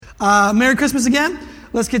Merry Christmas again.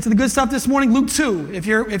 Let's get to the good stuff this morning. Luke 2. If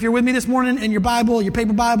you're with me this morning in your Bible, your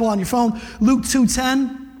paper Bible, on your phone, Luke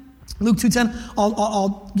 2:10. Luke 2:10.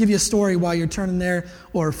 I'll give you a story while you're turning there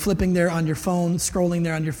or flipping there on your phone, scrolling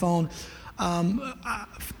there on your phone.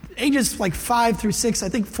 Ages like 5 through 6, I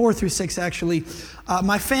think 4 through 6 actually,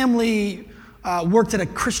 my family worked at a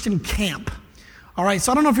Christian camp. All right,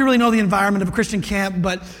 so I don't know if you really know the environment of a Christian camp,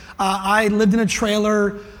 but I lived in a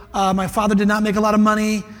trailer. My father did not make a lot of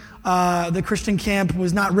money. The Christian camp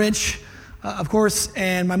was not rich, of course,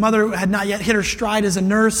 and my mother had not yet hit her stride as a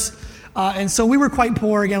nurse. And so we were quite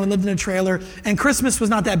poor. Again, we lived in a trailer, and Christmas was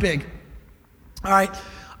not that big. All right,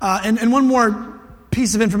 and one more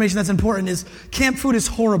piece of information that's important is camp food is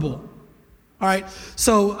horrible. All right,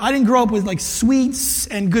 so I didn't grow up with like sweets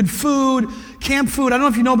and good food. Camp food, I don't know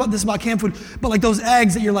if you know about this about camp food, but like those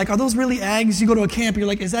eggs that you're like, are those really eggs? You go to a camp, you're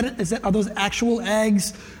like, are those actual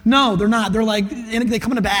eggs? No, they're not. They're like, they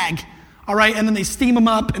come in a bag, all right, and then they steam them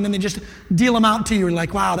up, and then they just deal them out to you. You're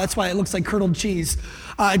like, wow, that's why it looks like curdled cheese.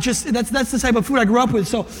 That's the type of food I grew up with.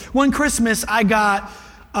 So one Christmas, I got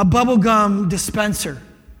a bubblegum dispenser.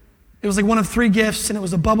 It was like one of 3 gifts, and it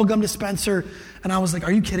was a bubblegum dispenser. And I was like,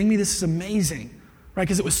 are you kidding me? This is amazing, right?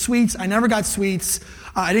 Because it was sweets. I never got sweets.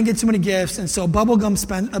 I didn't get too many gifts. And so a bubblegum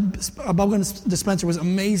dispenser was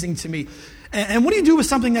amazing to me. And what do you do with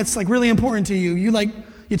something that's like really important to you?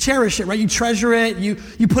 You cherish it, right? You treasure it.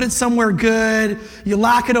 You put it somewhere good. You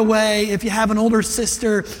lock it away. If you have an older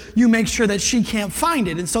sister, you make sure that she can't find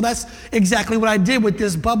it. And so that's exactly what I did with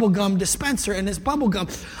this bubblegum dispenser. And this bubblegum,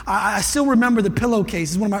 I still remember the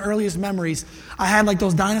pillowcase. It's one of my earliest memories. I had like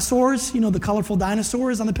those dinosaurs, the colorful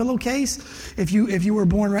dinosaurs on the pillowcase. If you were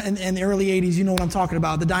born in the early 80s, you know what I'm talking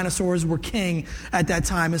about. The dinosaurs were king at that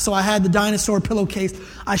time. And so I had the dinosaur pillowcase.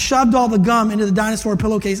 I shoved all the gum into the dinosaur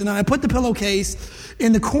pillowcase, and then I put the pillowcase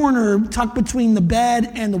in the corner tucked between the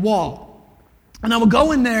bed and the wall. And I would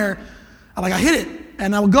go in there, I hid it,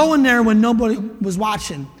 and I would go in there when nobody was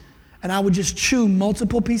watching, and I would just chew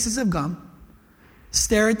multiple pieces of gum,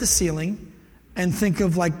 stare at the ceiling, and think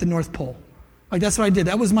of like the North Pole. Like that's what I did.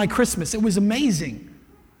 That was my Christmas. It was amazing.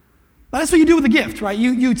 But that's what you do with a gift, right?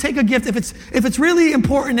 You take a gift, if it's really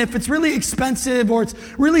important, if it's really expensive, or it's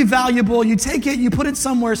really valuable, you take it, you put it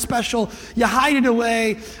somewhere special, you hide it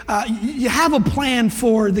away, you have a plan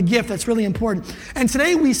for the gift that's really important. And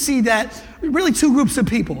today we see that really two groups of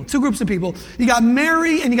people. You got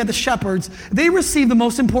Mary and you got the shepherds. They received the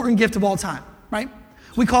most important gift of all time, right?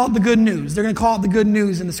 We call it the good news. They're going to call it the good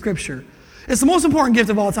news in the scripture. It's the most important gift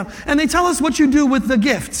of all time. And they tell us what you do with the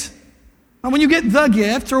gift. And when you get the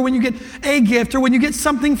gift, or when you get a gift, or when you get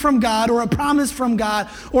something from God, or a promise from God,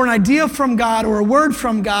 or an idea from God, or a word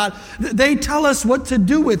from God, they tell us what to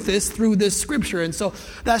do with this through this scripture. And so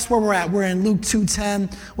that's where we're at. We're in Luke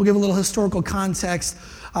 2:10. We'll give a little historical context.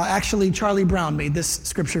 Actually, Charlie Brown made this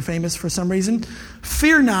scripture famous for some reason.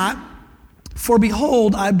 Fear not, for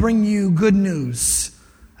behold, I bring you good news.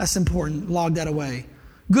 That's important. Log that away.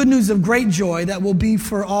 Good news of great joy that will be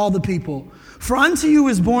for all the people. For unto you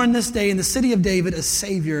is born this day in the city of David a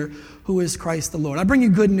Savior, who is Christ the Lord. I bring you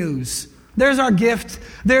good news. There's our gift.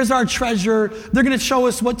 There's our treasure. They're going to show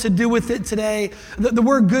us what to do with it today. The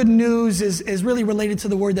word good news is really related to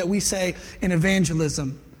the word that we say in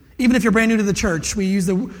evangelism. Even if you're brand new to the church,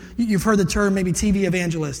 you've heard the term maybe TV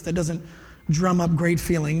evangelist. That doesn't drum up great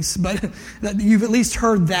feelings, but you've at least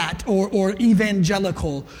heard that, or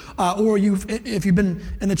evangelical, or if you've been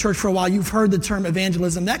in the church for a while, you've heard the term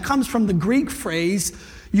evangelism. That comes from the Greek phrase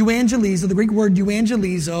euangelizo, the Greek word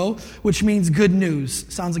euangelizo, which means good news.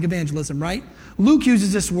 Sounds like evangelism, right? Luke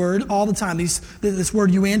uses this word all the time. This word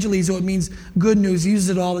euangelizo, it means good news. He uses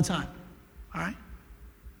it all the time. All right?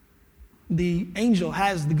 The angel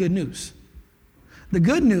has the good news. The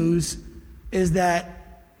good news is that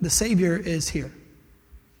the Savior is here.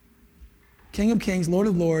 King of Kings, Lord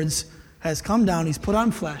of Lords has come down. He's put on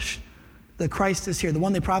flesh. The Christ is here. The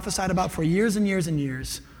one they prophesied about for years and years and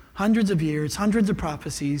years. Hundreds of years, hundreds of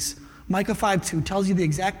prophecies. Micah 5:2 tells you the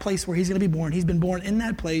exact place where he's going to be born. He's been born in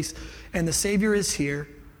that place, and the Savior is here.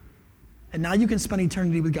 And now you can spend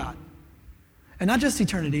eternity with God. And not just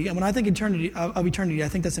eternity. And when I think of eternity, I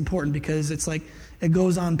think that's important because it's like it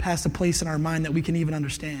goes on past a place in our mind that we can even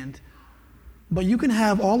understand. But you can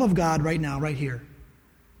have all of God right now, right here,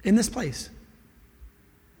 in this place.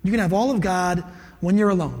 You can have all of God when you're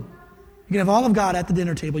alone. You can have all of God at the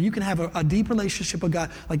dinner table. You can have a deep relationship with God.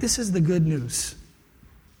 Like, this is the good news.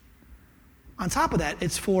 On top of that,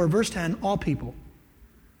 it's for, verse 10, all people.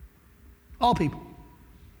 All people.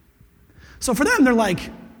 So for them, they're like,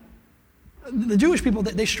 the Jewish people,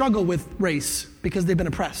 they struggle with race because they've been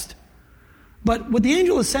oppressed. But what the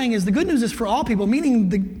angel is saying is the good news is for all people, meaning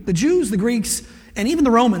the Jews, the Greeks, and even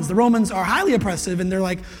the Romans. The Romans are highly oppressive, and they're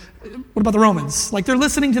like, what about the Romans? Like, they're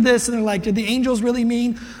listening to this, and they're like, did the angels really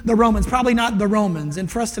mean the Romans? Probably not the Romans.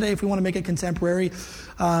 And for us today, if we want to make it contemporary,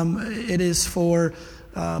 it is for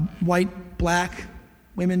white, black,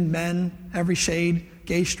 women, men, every shade,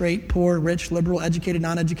 gay, straight, poor, rich, liberal, educated,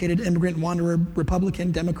 non-educated, immigrant, wanderer,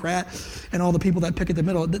 Republican, Democrat, and all the people that pick at the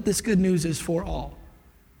middle. This good news is for all.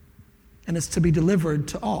 And it's to be delivered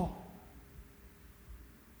to all.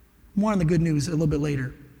 More on the good news a little bit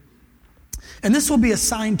later. And this will be a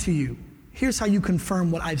sign to you. Here's how you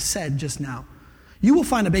confirm what I've said just now. You will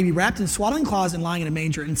find a baby wrapped in swaddling cloths and lying in a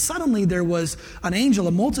manger. And suddenly there was an angel,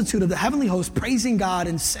 a multitude of the heavenly host, praising God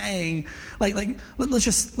and saying, let's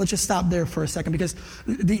just stop there for a second, because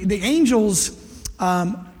the angels,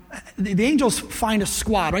 the angels find a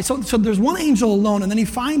squad, right? So there's one angel alone, and then he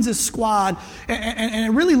finds a squad, and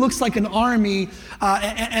it really looks like an army,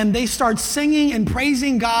 and they start singing and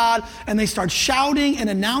praising God, and they start shouting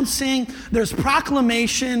and announcing. There's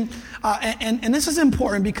proclamation, and this is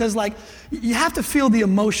important because, like, you have to feel the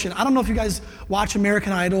emotion. I don't know if you guys watch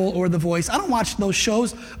American Idol or The Voice. I don't watch those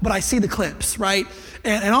shows, but I see the clips, right?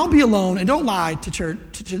 And I'll be alone, and don't lie to church,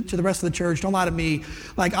 to the rest of the church. Don't lie to me.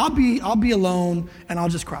 Like, I'll be alone, and I'll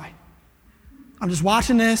just cry. I'm just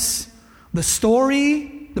watching this. The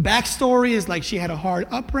story, the backstory is like she had a hard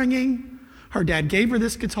upbringing. Her dad gave her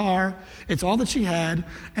this guitar. It's all that she had.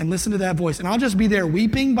 And listen to that voice. And I'll just be there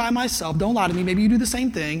weeping by myself. Don't lie to me. Maybe you do the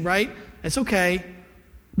same thing, right? It's okay.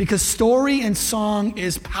 Because story and song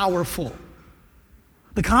is powerful.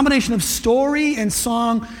 The combination of story and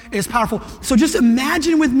song is powerful. So just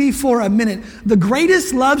imagine with me for a minute the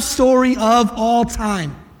greatest love story of all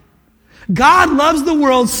time. God loves the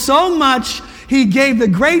world so much, he gave the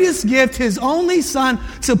greatest gift, his only son,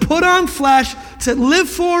 to put on flesh, to live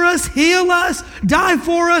for us, heal us, die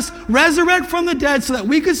for us, resurrect from the dead so that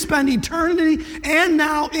we could spend eternity and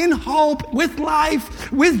now in hope, with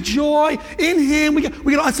life, with joy in him.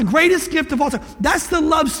 It's the greatest gift of all time. That's the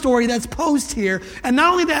love story that's posed here. And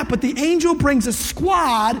not only that, but the angel brings a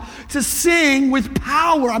squad to sing with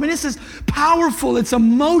power. I mean, this is powerful. It's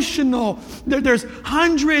emotional. There's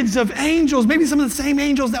hundreds of angels, maybe some of the same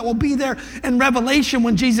angels that will be there in Revelation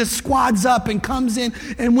when Jesus squads up and comes in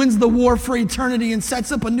and wins the war for eternity and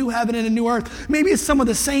sets up a new heaven and a new earth. Maybe it's some of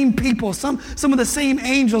the same people, some of the same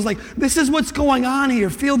angels. Like, this is what's going on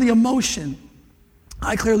here. Feel the emotion.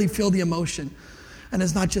 I clearly feel the emotion. And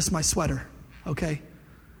it's not just my sweater, okay?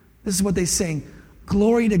 This is what they sing.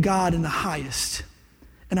 Glory to God in the highest,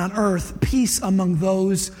 and on earth peace among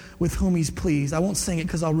those with whom he's pleased. I won't sing it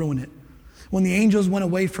because I'll ruin it. When the angels went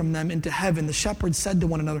away from them into heaven, the shepherds said to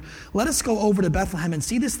one another, let us go over to Bethlehem and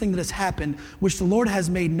see this thing that has happened, which the Lord has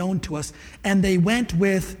made known to us. And they went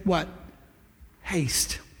with what?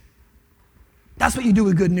 Haste. That's what you do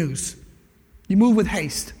with good news. You move with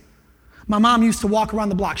haste. My mom used to walk around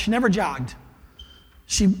the block. She never jogged.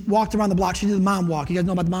 She walked around the block. She did the mom walk. You guys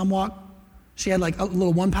know about the mom walk? She had like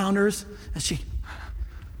little 1-pounders, and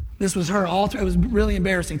this was her. It was really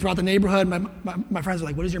embarrassing. Throughout the neighborhood, my friends were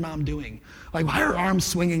like, what is your mom doing? Like, why are her arms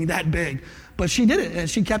swinging that big? But she did it, and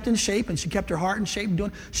she kept in shape, and she kept her heart in shape.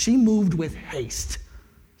 She moved with haste.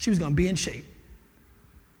 She was going to be in shape.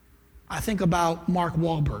 I think about Mark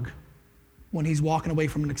Wahlberg when he's walking away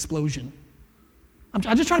from an explosion. I'm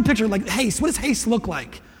just trying to picture, like, haste. What does haste look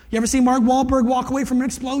like? You ever see Mark Wahlberg walk away from an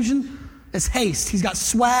explosion? It's haste. He's got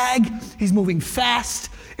swag. He's moving fast.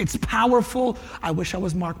 It's powerful. I wish I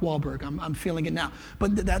was Mark Wahlberg. I'm feeling it now.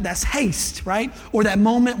 But that's haste, right? Or that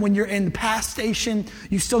moment when you're in the pass station,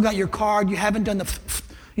 you still got your card, you haven't done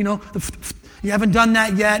you haven't done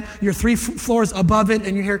that yet. You're 3 floors above it,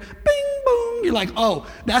 and you hear bing, boom. You're like, oh,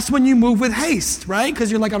 that's when you move with haste, right? Because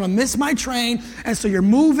you're like, I'm going to miss my train. And so you're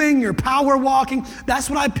moving, you're power walking. That's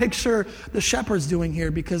what I picture the shepherds doing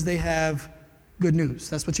here, because they have good news.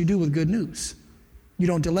 That's what you do with good news. You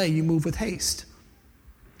don't delay, you move with haste.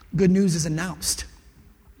 Good news is announced.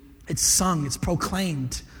 It's sung, it's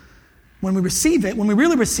proclaimed. When we receive it, when we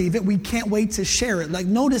really receive it, we can't wait to share it. Like,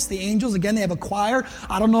 notice the angels, again, they have a choir.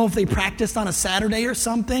 I don't know if they practiced on a Saturday or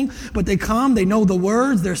something, but they come, they know the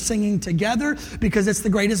words, they're singing together because it's the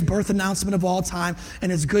greatest birth announcement of all time,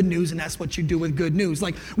 and it's good news, and that's what you do with good news.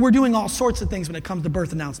 Like, we're doing all sorts of things when it comes to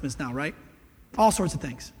birth announcements now, right? All sorts of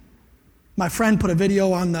things. My friend put a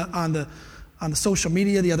video on the social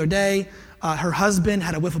media the other day. Her husband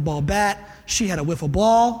had a wiffle ball bat. She had a wiffle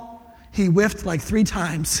ball. He whiffed like 3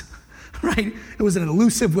 times, right? It was an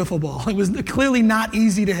elusive wiffle ball. It was clearly not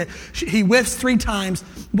easy to hit. He whiffs 3 times,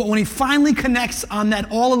 but when he finally connects on that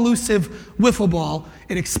all-elusive wiffle ball,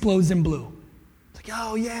 it explodes in blue. It's like,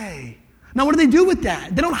 oh, yay. Now, what do they do with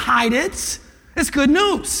that? They don't hide it. It's good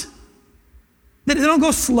news. They don't go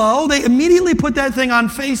slow. They immediately put that thing on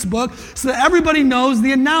Facebook so that everybody knows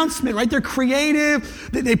the announcement, right? They're creative.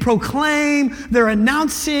 They proclaim. They're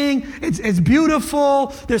announcing. It's beautiful.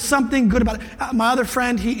 There's something good about it. My other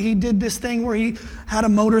friend, he did this thing where he had a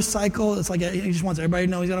motorcycle. It's like he just wants everybody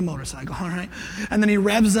to know he's got a motorcycle, all right? And then he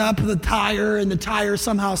revs up the tire, and the tire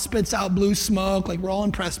somehow spits out blue smoke. Like, we're all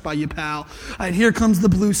impressed by you, pal. And here comes the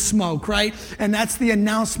blue smoke, right? And that's the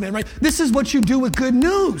announcement, right? This is what you do with good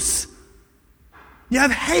news. You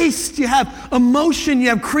have haste, you have emotion, you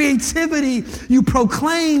have creativity, you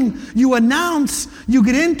proclaim, you announce, you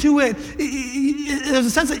get into it. There's a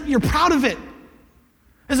sense that you're proud of it.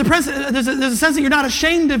 There's a sense that you're not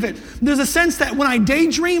ashamed of it. There's a sense that when I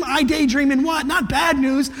daydream in what? Not bad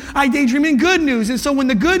news, I daydream in good news. And so when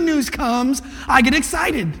the good news comes, I get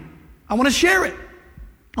excited. I want to share it.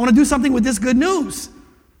 I want to do something with this good news.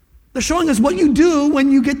 They're showing us what you do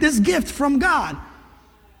when you get this gift from God.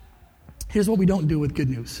 Here's what we don't do with good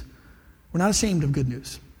news. We're not ashamed of good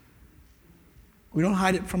news. We don't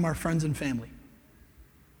hide it from our friends and family.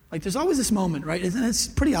 Like, there's always this moment, right? And it's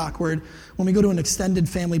pretty awkward when we go to an extended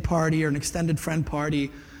family party or an extended friend party,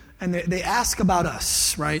 and they ask about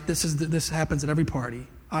us, right? This happens at every party.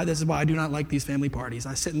 This is why I do not like these family parties.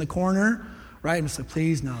 I sit in the corner, right? I'm just like,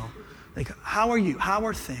 please, no. Like, how are you? How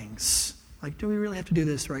are things? Like, do we really have to do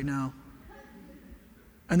this right now?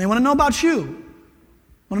 And they want to know about you.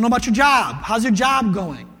 Want to know about your job. How's your job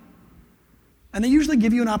going? And they usually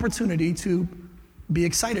give you an opportunity to be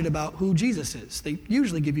excited about who Jesus is. They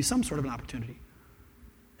usually give you some sort of an opportunity.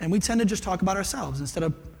 And we tend to just talk about ourselves instead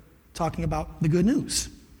of talking about the good news.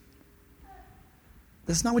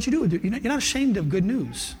 This is not what you do. You're not ashamed of good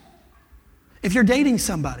news. If you're dating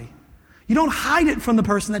somebody, you don't hide it from the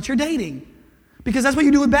person that you're dating, because that's what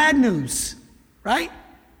you do with bad news, right?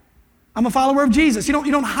 I'm a follower of Jesus. You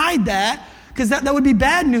don't hide that, because that would be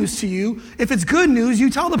bad news to you. If it's good news, you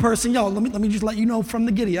tell the person, yo, let me just let you know from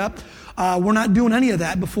the giddy up, we're not doing any of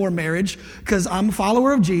that before marriage, because I'm a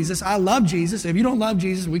follower of Jesus. I love Jesus. If you don't love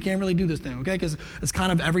Jesus, we can't really do this thing, okay? Because it's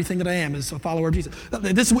kind of everything that I am is a follower of Jesus.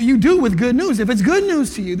 This is what you do with good news. If it's good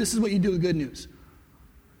news to you, this is what you do with good news.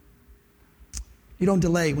 You don't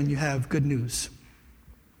delay when you have good news.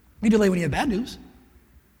 You delay when you have bad news.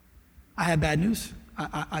 I had bad news.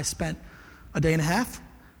 I spent a day and a half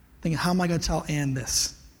thinking, how am I going to tell Ann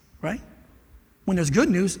this, right? When there's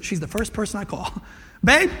good news, she's the first person I call.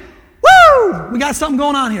 Babe, woo! We got something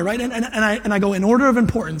going on here, right? And I go in order of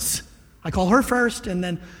importance. I call her first, and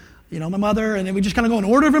then, my mother, and then we just kind of go in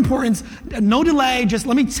order of importance. No delay, just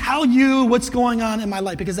let me tell you what's going on in my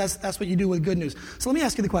life, because that's what you do with good news. So let me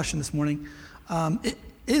ask you the question this morning.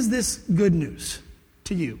 Is this good news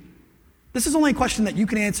to you? This is only a question that you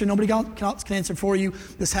can answer. Nobody else can answer for you.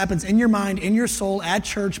 This happens in your mind, in your soul, at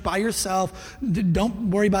church, by yourself.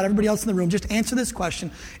 Don't worry about everybody else in the room. Just answer this question.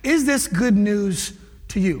 Is this good news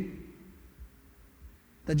to you?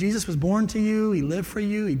 That Jesus was born to you, he lived for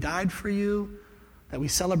you, he died for you, that we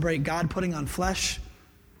celebrate God putting on flesh,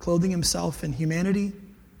 clothing himself in humanity?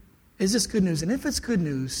 Is this good news? And if it's good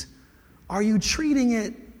news, are you treating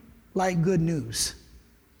it like good news?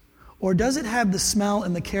 Or does it have the smell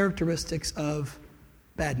and the characteristics of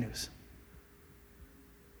bad news?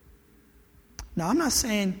 Now, I'm not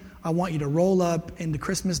saying I want you to roll up into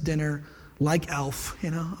Christmas dinner like Elf.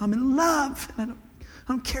 I'm in love. I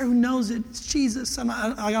don't care who knows it. It's Jesus.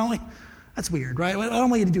 That's weird, right? I don't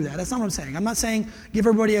want you to do that. That's not what I'm saying. I'm not saying give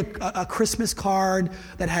everybody a Christmas card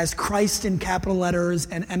that has Christ in capital letters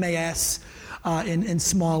and MAS in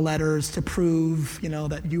small letters to prove,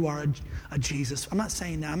 that you are a Jesus. I'm not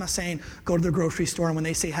saying that. I'm not saying go to the grocery store and when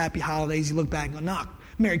they say happy holidays, you look back and go, no,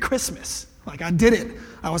 Merry Christmas. Like, I did it.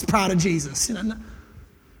 I was proud of Jesus.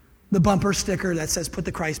 The bumper sticker that says put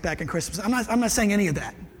the Christ back in Christmas. I'm not saying any of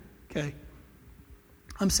that, okay?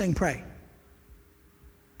 I'm saying pray.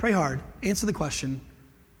 Pray hard. Answer the question.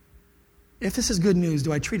 If this is good news,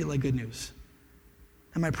 do I treat it like good news?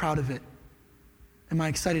 Am I proud of it? Am I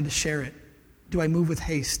excited to share it? Do I move with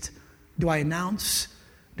haste? Do I announce?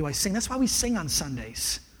 Do I sing? That's why we sing on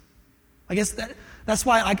Sundays. I guess that's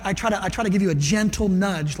why I try to give you a gentle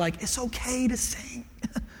nudge, like it's okay to sing.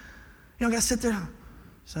 I gotta sit there.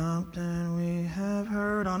 Something we have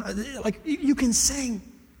heard on. Like you can sing.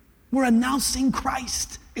 We're announcing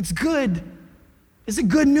Christ. It's good. Is it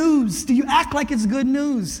good news? Do you act like it's good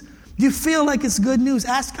news? Do you feel like it's good news?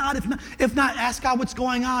 Ask God. If not, ask God what's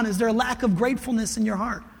going on. Is there a lack of gratefulness in your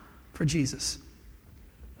heart for Jesus?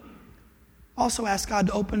 Also ask God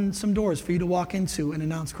to open some doors for you to walk into and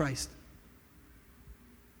announce Christ.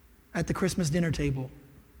 At the Christmas dinner table,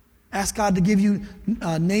 Ask God to give you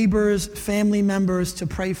neighbors, family members to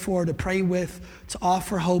pray for, to pray with, to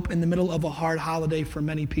offer hope in the middle of a hard holiday for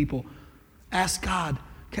many people. Ask God,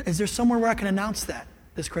 is there somewhere where I can announce that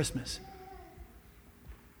this Christmas?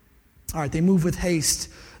 All right, they move with haste.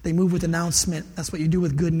 They move with announcement. That's what you do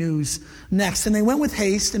with good news. Next, and they went with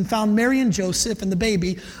haste and found Mary and Joseph and the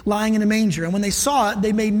baby lying in a manger. And when they saw it,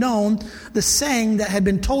 they made known the saying that had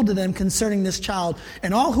been told to them concerning this child.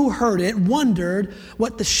 And all who heard it wondered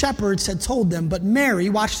what the shepherds had told them. But Mary,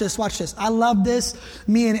 watch this. I love this.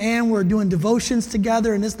 Me and Ann were doing devotions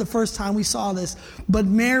together, and this is the first time we saw this. But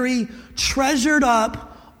Mary treasured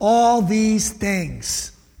up all these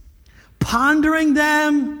things, pondering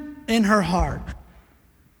them in her heart.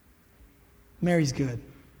 Mary's good.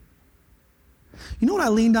 You know what I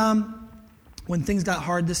leaned on when things got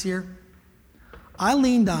hard this year? I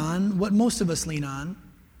leaned on what most of us lean on,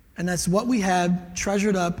 and that's what we have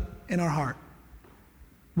treasured up in our heart.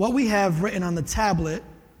 What we have written on the tablet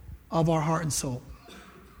of our heart and soul.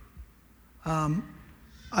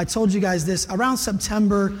 I told you guys this around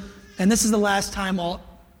September, and this is the last time I'll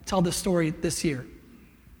tell this story this year.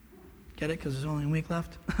 Get it? Because there's only a week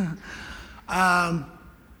left.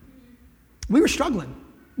 We were struggling.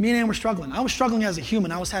 Me and Ann were struggling. I was struggling as a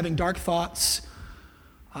human. I was having dark thoughts.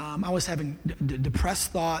 I was having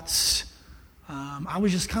depressed thoughts. I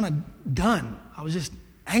was just kind of done. I was just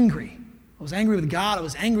angry. I was angry with God. I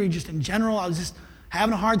was angry just in general. I was just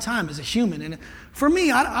having a hard time as a human. And for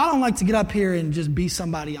me, I don't like to get up here and just be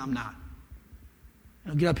somebody I'm not.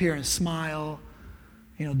 Get up here and smile,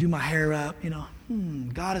 do my hair up,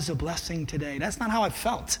 God is a blessing today. That's not how I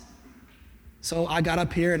felt. So I got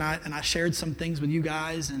up here and I shared some things with you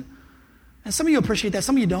guys, and some of you appreciate that,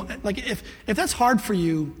 some of you don't. Like if that's hard for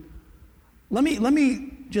you, let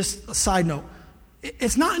me just a side note.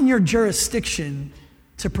 It's not in your jurisdiction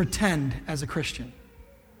to pretend as a Christian.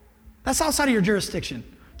 That's outside of your jurisdiction.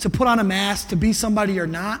 To put on a mask, to be somebody you're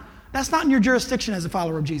not, that's not in your jurisdiction as a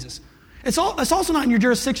follower of Jesus. It's also not in your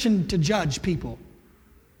jurisdiction to judge people.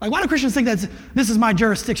 Like, why do Christians think that this is my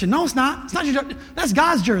jurisdiction? No, it's not. It's not that's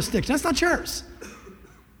God's jurisdiction. That's not yours.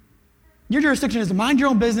 Your jurisdiction is to mind your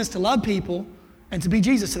own business, to love people, and to be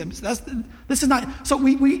Jesus to them. This is not. So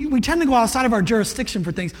we tend to go outside of our jurisdiction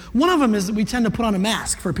for things. One of them is that we tend to put on a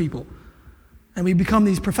mask for people, and we become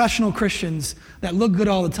these professional Christians that look good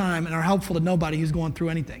all the time and are helpful to nobody who's going through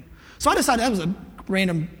anything. So I decided, that was a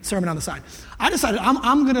random sermon on the side. I decided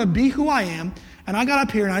I'm going to be who I am, and I got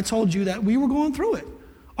up here and I told you that we were going through it.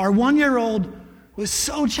 Our 1-year-old was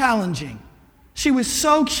so challenging. She was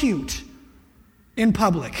so cute in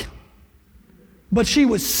public, but she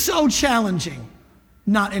was so challenging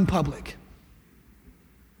not in public.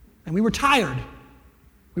 And we were tired.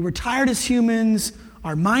 We were tired as humans.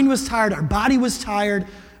 Our mind was tired. Our body was tired.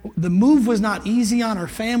 The move was not easy on our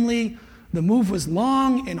family. The move was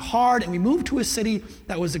long and hard, and we moved to a city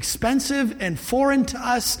that was expensive and foreign to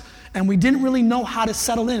us, and we didn't really know how to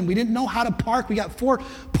settle in. We didn't know how to park. We got 4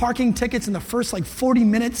 parking tickets in the first 40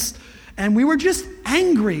 minutes, and we were just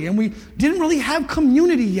angry, and we didn't really have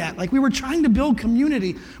community yet. We were trying to build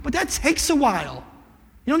community, but that takes a while.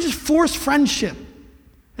 You don't just force friendship.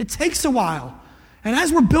 It takes a while. And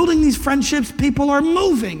as we're building these friendships, people are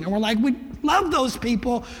moving, and we're like, we love those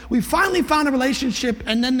people. We finally found a relationship,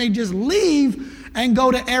 and then they just leave and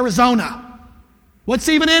go to Arizona. What's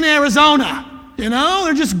even in Arizona?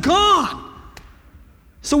 They're just gone.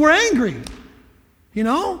 So we're angry.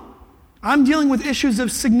 I'm dealing with issues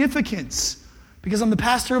of significance because I'm the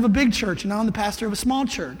pastor of a big church, and now I'm the pastor of a small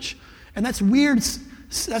church. And that's weird.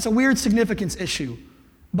 That's a weird significance issue.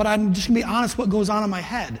 But I'm just going to be honest what goes on in my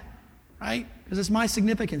head, right? Because it's my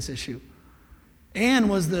significance issue. Ann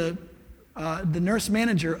was the nurse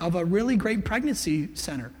manager of a really great pregnancy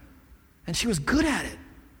center. And she was good at it.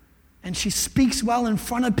 And she speaks well in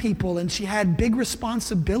front of people, and she had big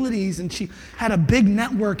responsibilities, and she had a big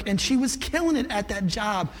network, and she was killing it at that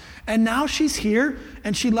job. And now she's here,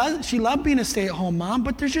 and she loved being a stay-at-home mom,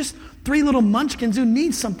 but there's just 3 little munchkins who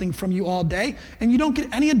need something from you all day, and you don't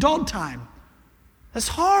get any adult time. That's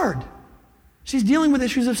hard. She's dealing with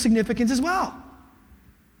issues of significance as well.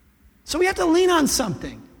 So we have to lean on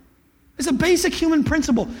something. It's a basic human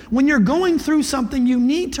principle. When you're going through something, you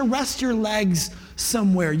need to rest your legs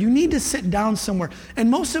somewhere. You need to sit down somewhere.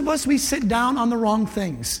 And most of us, we sit down on the wrong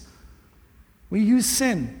things. We use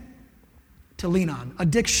sin to lean on,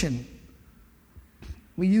 addiction.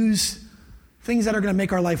 We use things that are going to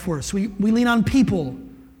make our life worse. We lean on people.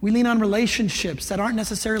 We lean on relationships that aren't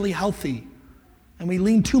necessarily healthy. And we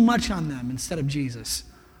lean too much on them instead of Jesus.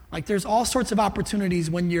 There's all sorts of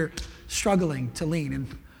opportunities when you're struggling to lean. And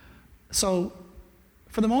so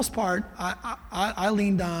for the most part, I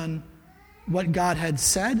leaned on what God had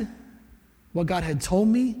said, what God had told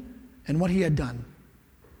me, and what he had done.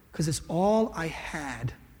 Because it's all I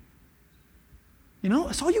had. You know,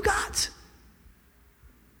 it's all you got.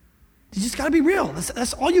 You just got to be real.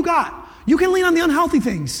 That's all you got. You can lean on the unhealthy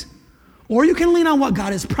things, or you can lean on what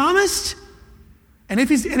God has promised. And if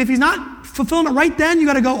he's not fulfilling it right then, you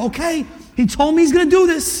got to go, okay, he told me he's going to do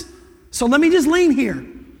this, so let me just lean here.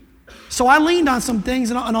 So I leaned on some things,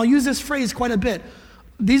 and I'll use this phrase quite a bit.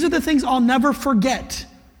 These are the things I'll never forget.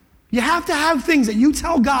 You have to have things that you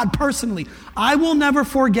tell God personally. I will never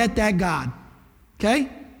forget that, God. Okay?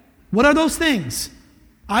 What are those things?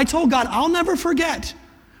 I told God, I'll never forget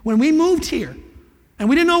when we moved here and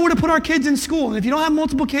we didn't know where to put our kids in school. And if you don't have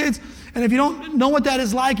multiple kids, and if you don't know what that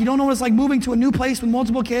is like, you don't know what it's like moving to a new place with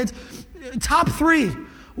multiple kids, top 3,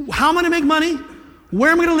 how am I going to make money?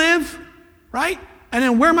 Where am I going to live? Right? And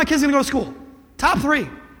then where are my kids going to go to school? Top 3.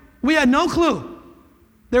 We had no clue.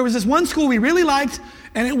 There was this one school we really liked,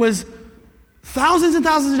 and it was thousands and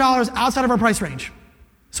thousands of dollars outside of our price range.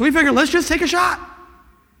 So we figured, let's just take a shot.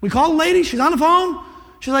 We called a lady. She's on the phone.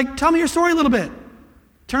 She's like, tell me your story a little bit.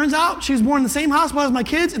 Turns out she was born in the same hospital as my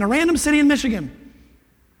kids in a random city in Michigan.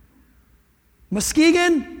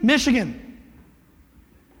 Muskegon, Michigan.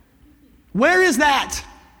 Where is that?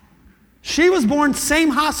 She was born same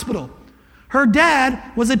hospital. Her dad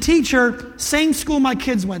was a teacher, same school my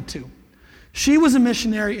kids went to. She was a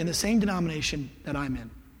missionary in the same denomination that I'm in.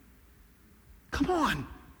 Come on.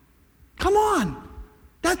 Come on.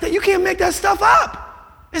 That you can't make that stuff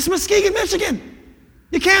up. It's Muskegon, Michigan.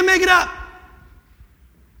 You can't make it up.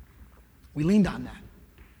 We leaned on that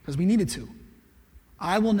because we needed to.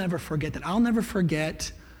 I will never forget that. I'll never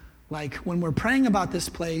forget, like, when we're praying about this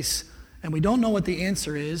place and we don't know what the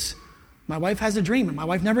answer is. My wife has a dream, and my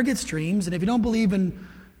wife never gets dreams. And if you don't believe in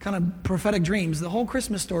kind of prophetic dreams, the whole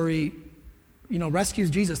Christmas story, you know, rescues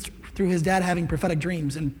Jesus through his dad having prophetic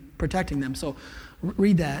dreams and protecting them. So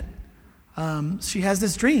read that. She has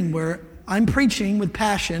this dream where I'm preaching with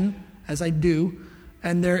passion, as I do,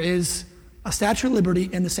 and there is a Statue of Liberty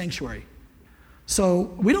in the sanctuary.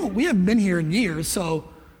 So we haven't been here in years, so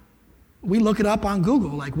we look it up on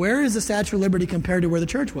Google, like, where is the Statue of Liberty compared to where the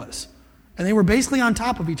church was? And they were basically on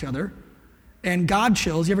top of each other, and God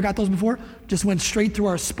chills, you ever got those before? Just went straight through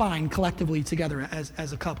our spine collectively together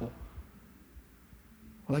as a couple.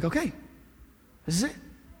 We're like, okay, this is it.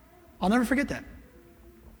 I'll never forget that.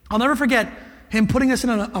 I'll never forget him putting us in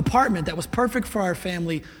an apartment that was perfect for our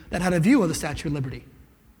family that had a view of the Statue of Liberty.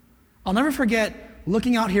 I'll never forget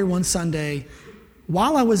looking out here one Sunday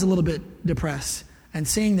while I was a little bit depressed and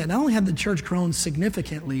seeing that not only had the church grown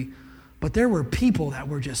significantly, but there were people that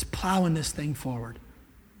were just plowing this thing forward.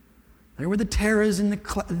 There were the Taras and the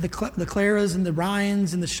Claras and the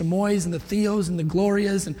Ryans and the Chamoys and the Theos and the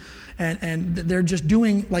Glorias, and they're just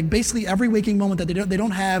doing, like, basically every waking moment that they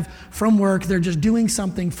don't have from work, they're just doing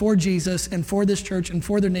something for Jesus and for this church and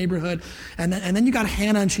for their neighborhood. And then you got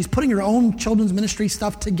Hannah, and she's putting her own children's ministry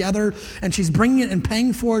stuff together, and she's bringing it and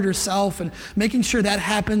paying for it herself and making sure that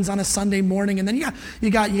happens on a Sunday morning. And then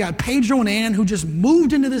you got Pedro and Ann, who just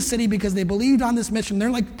moved into the city because they believed on this mission.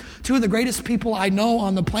 They're like two of the greatest people I know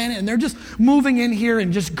on the planet, and they're just moving in here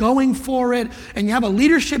and just going for it. And you have a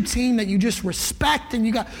leadership team that you just respect, and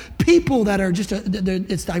you got people that are just,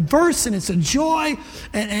 it's diverse and it's a joy,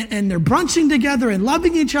 and they're brunching together and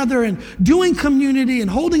loving each other and doing community and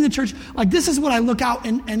holding the church. Like, this is what I look out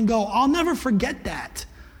and go, I'll never forget that,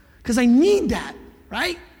 because I need that,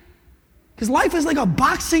 right? Because life is like a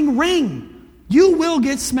boxing ring. You will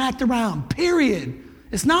get smacked around, period.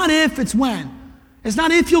 It's not if, it's when. It's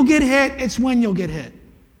not if you'll get hit, it's when you'll get hit.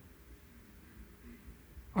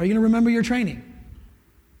 Are you going to remember your training?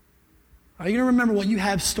 Are you going to remember what you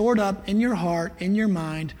have stored up in your heart, in your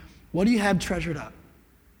mind? What do you have treasured up?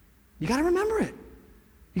 You got to remember it.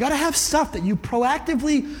 You got to have stuff that you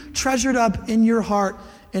proactively treasured up in your heart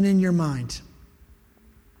and in your mind.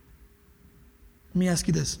 Let me ask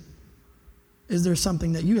you this. Is there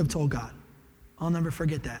something that you have told God? I'll never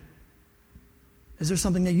forget that. Is there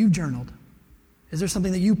something that you've journaled? Is there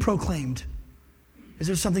something that you proclaimed? Is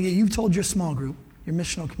there something that you've told your small group, your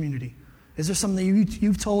missional community? Is there something that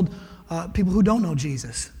you've told people who don't know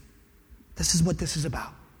Jesus? This is what this is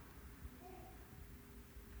about.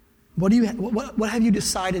 What have you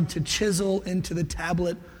decided to chisel into the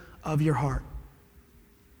tablet of your heart?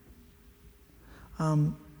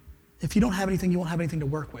 If you don't have anything, you won't have anything to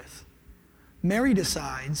work with. Mary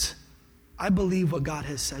decides, I believe what God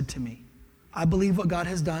has said to me. I believe what God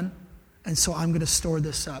has done, And so I'm going to store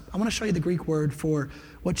this up. I want to show you the Greek word for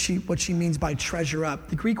what she means by treasure up.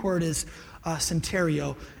 The Greek word is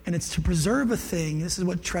centerio, and it's to preserve a thing. This is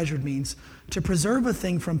what treasured means. To preserve a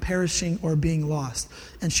thing from perishing or being lost.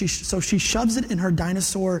 And she shoves it in her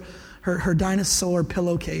dinosaur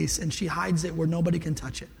pillowcase, and she hides it where nobody can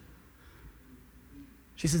touch it.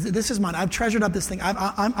 She says, this is mine. I've treasured up this thing.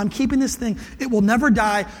 I'm keeping this thing. It will never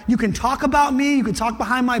die. You can talk about me. You can talk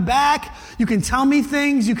behind my back. You can tell me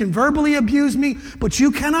things. You can verbally abuse me. But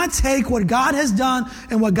you cannot take what God has done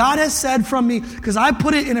and what God has said from me, because I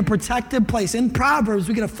put it in a protected place. In Proverbs,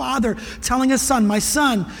 we get a father telling his son, my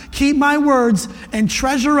son, keep my words and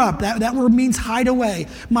treasure up. That word means hide away.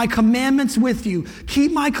 My commandments with you.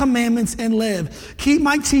 Keep my commandments and live. Keep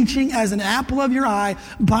my teaching as an apple of your eye.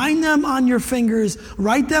 Bind them on your fingers.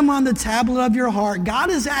 Write them on the tablet of your heart. God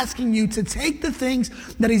is asking you to take the things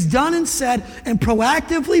that he's done and said and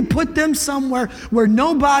proactively put them somewhere where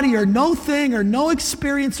nobody or no thing or no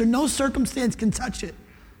experience or no circumstance can touch it.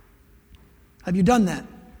 Have you done that?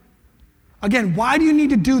 Again, why do you need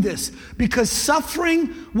to do this? Because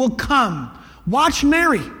suffering will come. Watch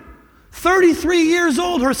Mary. 33 years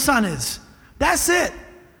old her son is. That's it.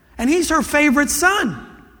 And he's her favorite son.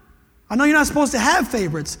 I know you're not supposed to have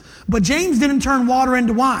favorites, but James didn't turn water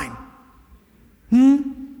into wine.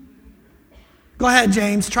 Go ahead,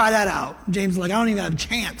 James, try that out. James is like, I don't even have a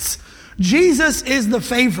chance. Jesus is the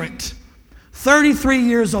favorite, 33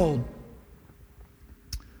 years old.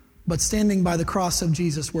 But standing by the cross of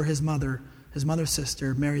Jesus were his mother's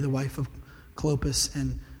sister, Mary, the wife of Clopas,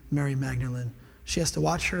 and Mary Magdalene. She has to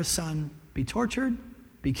watch her son be tortured,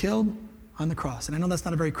 be killed on the cross. And I know that's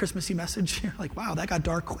not a very Christmassy message. You're like, wow, that got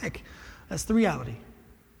dark quick. That's the reality.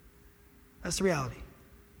 That's the reality.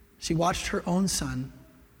 She watched her own son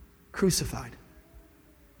crucified.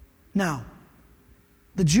 Now,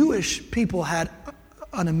 the Jewish people had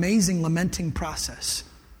an amazing lamenting process.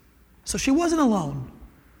 So she wasn't alone.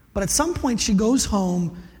 But at some point she goes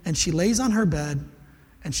home and she lays on her bed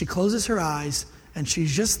and she closes her eyes and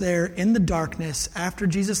she's just there in the darkness after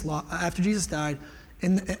Jesus died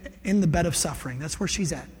in the bed of suffering. That's where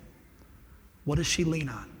she's at. What does she lean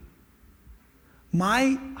on?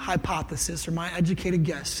 My hypothesis, or my educated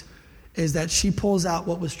guess, is that she pulls out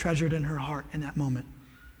what was treasured in her heart in that moment.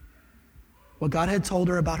 What God had told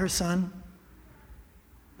her about her son,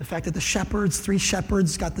 the fact that the 3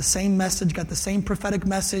 shepherds got the same message, got the same prophetic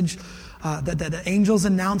message, that the angels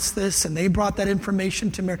announced this and they brought that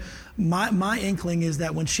information to Mary. My inkling is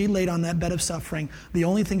that when she laid on that bed of suffering, the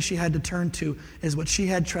only thing she had to turn to is what she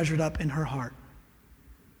had treasured up in her heart.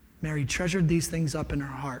 Mary treasured these things up in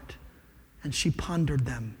her heart, and she pondered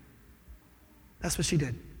them. That's what she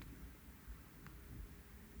did.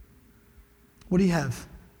 What do you have?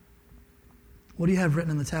 What do you have written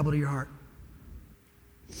on the tablet of your heart?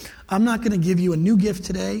 I'm not going to give you a new gift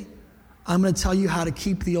today. I'm going to tell you how to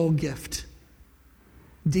keep the old gift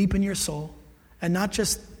deep in your soul, and not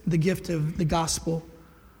just the gift of the gospel,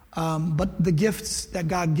 but the gifts that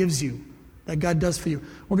God gives you, that God does for you.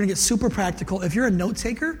 We're going to get super practical. If you're a note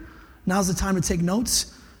taker, now's the time to take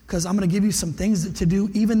notes, because I'm going to give you some things to do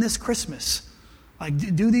even this Christmas. Like,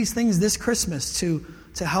 do these things this Christmas to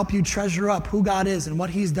help you treasure up who God is and what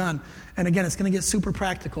he's done. And again, it's going to get super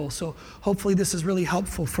practical. So hopefully this is really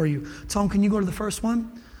helpful for you. Tom, can you go to the first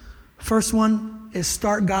one? First one is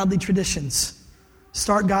start godly traditions.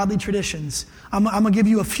 Start godly traditions. I'm going to give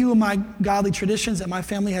you a few of my godly traditions that my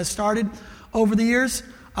family has started over the years.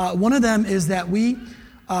 One of them is that we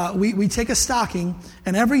take a stocking,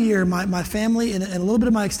 and every year my family and a little bit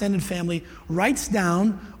of my extended family writes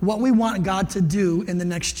down what we want God to do in the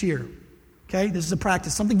next year. Okay, this is a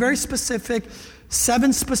practice, something very specific,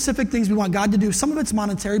 7 specific things we want God to do. Some of it's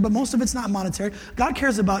monetary, but most of it's not monetary. God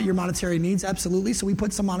cares about your monetary needs, absolutely, so we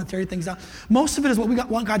put some monetary things down. Most of it is what we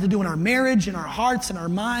want God to do in our marriage, in our hearts, in our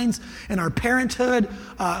minds, in our parenthood,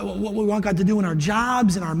 what we want God to do in our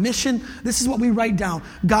jobs, in our mission. This is what we write down.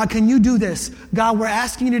 God, can you do this? God, we're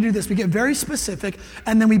asking you to do this. We get very specific,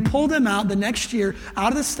 and then we pull them out the next year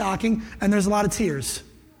out of the stocking, and there's a lot of tears.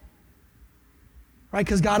 Right?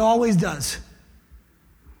 Because God always does.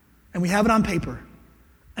 And we have it on paper.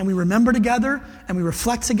 And we remember together, and we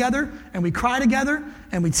reflect together, and we cry together,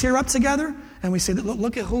 and we tear up together, and we say,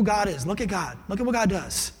 look at who God is. Look at God. Look at what God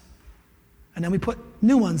does. And then we put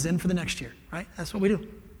new ones in for the next year. Right? That's what we do.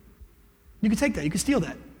 You can take that. You can steal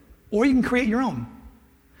that. Or you can create your own.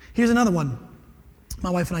 Here's another one my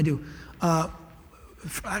wife and I do.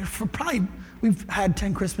 We've had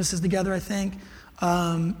 10 Christmases together, I think.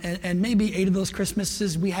 And maybe 8 of those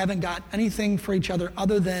Christmases, we haven't got anything for each other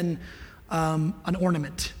other than an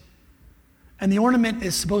ornament. And the ornament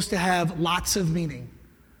is supposed to have lots of meaning.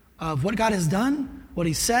 of what God has done, what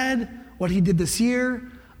he said, what he did this year,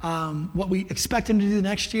 what we expect him to do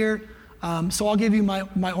next year. So I'll give you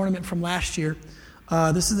my ornament from last year.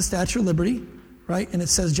 This is the Statue of Liberty, right? And it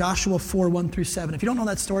says Joshua 4, 1 through 7. If you don't know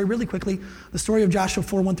that story, really quickly, the story of Joshua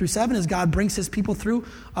 4, 1 through 7 is God brings his people through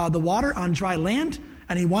the water on dry land,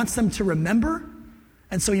 and he wants them to remember.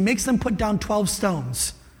 And so he makes them put down 12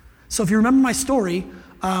 stones. So if you remember my story,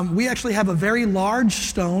 we actually have a very large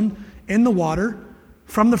stone in the water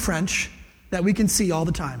from the French that we can see all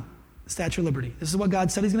the time, the Statue of Liberty. This is what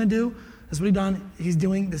God said he's going to do. This is what he's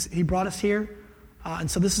doing. He brought us here.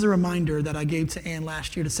 And so this is a reminder that I gave to Ann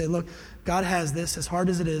last year to say, look, God has this. As hard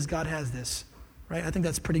as it is, God has this. Right? I think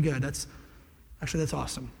that's pretty good. That's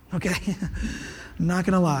awesome. Okay? I'm not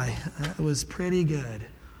going to lie. It was pretty good.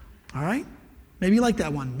 All right? Maybe you like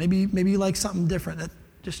that one. Maybe you like something different.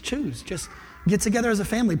 Just choose. Just get together as a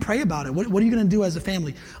family. Pray about it. What are you going to do as a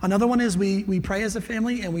family? Another one is we pray as a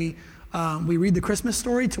family, and we read the Christmas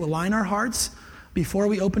story to align our hearts before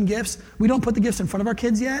we open gifts. We don't put the gifts in front of our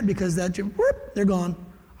kids yet because they're gone.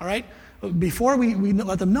 All right? Before we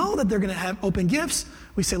let them know that they're going to have open gifts,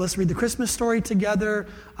 we say, let's read the Christmas story together.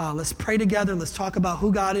 Let's pray together. Let's talk about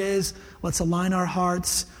who God is. Let's align our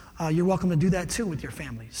hearts. You're welcome to do that too with your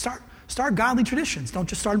family. Start godly traditions. Don't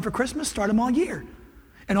just start them for Christmas. Start them all year.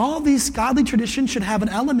 And all of these godly traditions should have an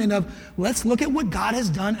element of, let's look at what God has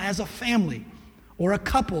done as a family or a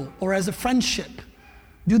couple or as a friendship.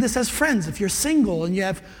 Do this as friends. If you're single and you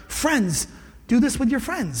have friends, do this with your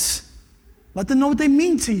friends. Let them know what they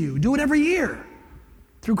mean to you. Do it every year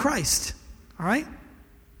through Christ. All right?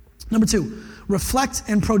 Number 2, reflect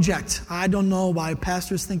and project. I don't know why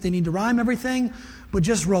pastors think they need to rhyme everything, but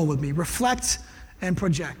just roll with me. Reflect and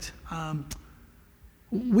project.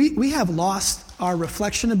 We have lost our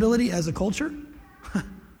reflection ability as a culture.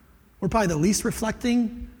 We're probably the least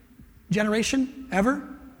reflecting generation ever.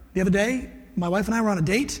 The other day, my wife and I were on a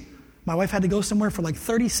date. My wife had to go somewhere for like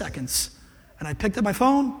 30 seconds. And I picked up my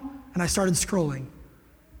phone and I started scrolling.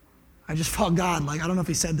 I just felt God, I don't know if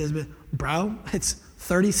he said this, but bro, it's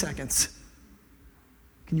 30 seconds.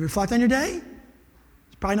 Can you reflect on your day?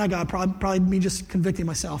 It's probably not God, probably me just convicting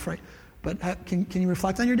myself, right? But can you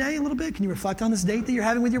reflect on your day a little bit? Can you reflect on this date that you're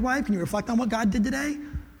having with your wife? Can you reflect on what God did today?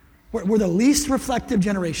 We're the least reflective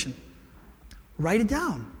generation. Write it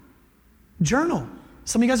down. Journal.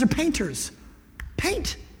 Some of you guys are painters.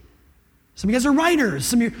 Paint. Some of you guys are writers.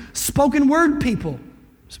 Some of you are spoken word people.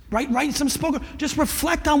 Write some spoken. Just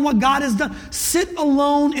reflect on what God has done. Sit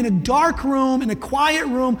alone in a dark room, in a quiet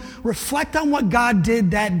room. Reflect on what God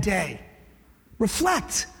did that day.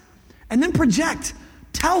 Reflect. And then project.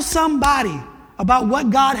 Tell somebody about what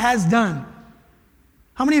God has done.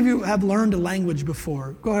 How many of you have learned a language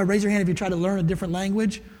before? Go ahead, raise your hand if you tried to learn a different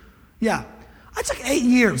language. Yeah. I took 8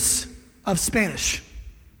 years of Spanish.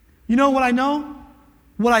 You know what I know?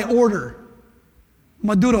 What I order.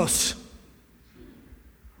 Maduros.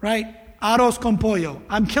 Right? Arroz con pollo.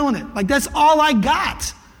 I'm killing it. That's all I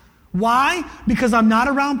got. Why? Because I'm not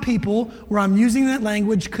around people where I'm using that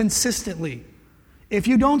language consistently. If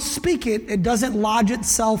you don't speak it, it doesn't lodge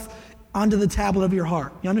itself onto the tablet of your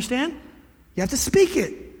heart. You understand? You have to speak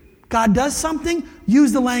it. God does something,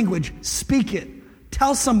 use the language. Speak it.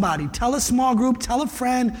 Tell somebody. Tell a small group. Tell a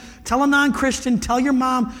friend. Tell a non-Christian. Tell your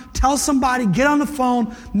mom. Tell somebody. Get on the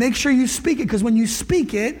phone. Make sure you speak it. Because when you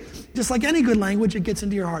speak it, just like any good language, it gets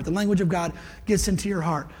into your heart. The language of God gets into your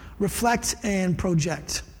heart. Reflect and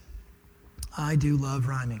project. I do love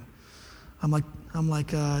rhyming. I'm like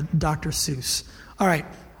Dr. Seuss. All right,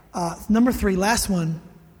 number 3, last one,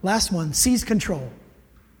 seize control.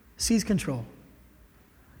 Seize control.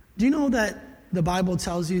 Do you know that the Bible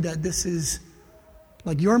tells you that this is,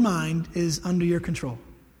 your mind is under your control?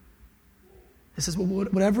 It says,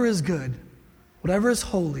 whatever is good, whatever is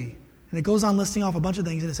holy, and it goes on listing off a bunch of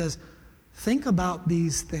things, and it says, think about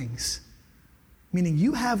these things. Meaning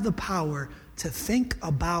you have the power to think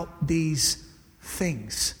about these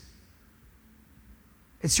things.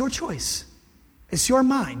 It's your choice. It's your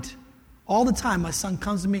mind. All the time, my son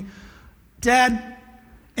comes to me, Dad,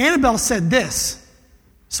 Annabelle said this,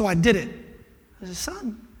 so I did it. I said,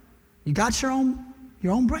 son, you got your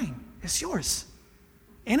own brain. It's yours.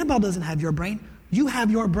 Annabelle doesn't have your brain. You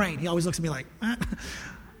have your brain. He always looks at me like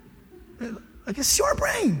it's your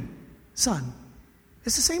brain, son.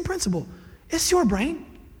 It's the same principle. It's your brain.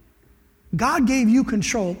 God gave you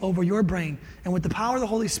control over your brain, and with the power of the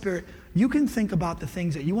Holy Spirit, you can think about the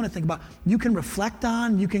things that you want to think about. You can reflect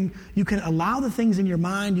on. You can allow the things in your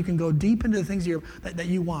mind. You can go deep into the things that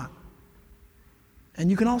you want.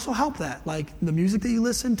 And you can also help that, like the music that you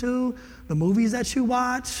listen to, the movies that you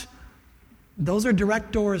watch. Those are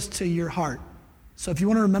direct doors to your heart. So if you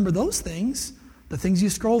want to remember those things, the things you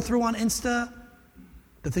scroll through on Insta,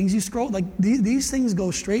 the things you scroll, like these things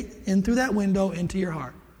go straight in through that window into your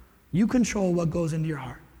heart. You control what goes into your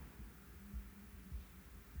heart.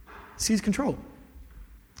 Seize control.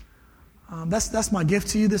 That's my gift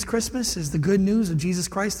to you this Christmas, is the good news of Jesus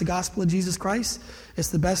Christ, the gospel of Jesus Christ. It's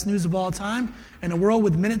the best news of all time. In a world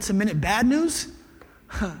with minute-to-minute bad news,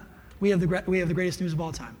 we have the greatest news of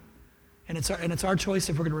all time. And it's our choice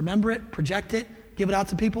if we're going to remember it, project it, give it out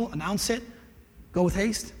to people, announce it, go with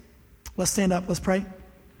haste. Let's stand up. Let's pray.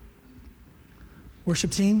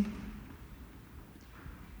 Worship team.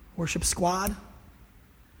 Worship squad.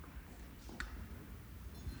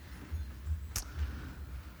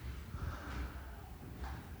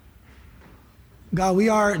 God, we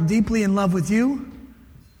are deeply in love with you.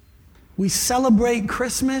 We celebrate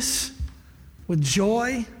Christmas with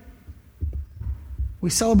joy. We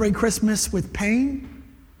celebrate Christmas with pain.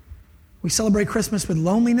 We celebrate Christmas with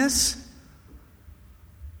loneliness.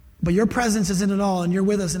 But your presence is in it all, and you're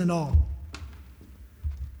with us in it all.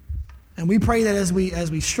 And we pray that as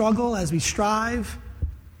we struggle, as we strive,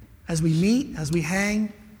 as we meet, as we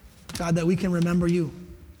hang, God, that we can remember you.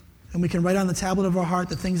 And we can write on the tablet of our heart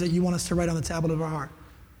the things that you want us to write on the tablet of our heart.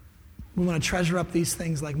 We want to treasure up these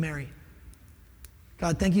things like Mary.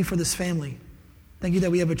 God, thank you for this family. Thank you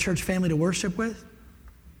that we have a church family to worship with.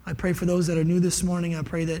 I pray for those that are new this morning. I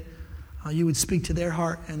pray that you would speak to their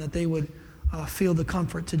heart and that they would feel the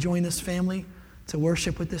comfort to join this family, to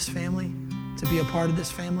worship with this family, to be a part of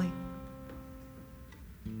this family.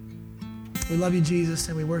 We love you, Jesus,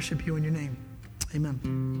 and we worship you in your name.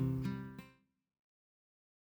 Amen.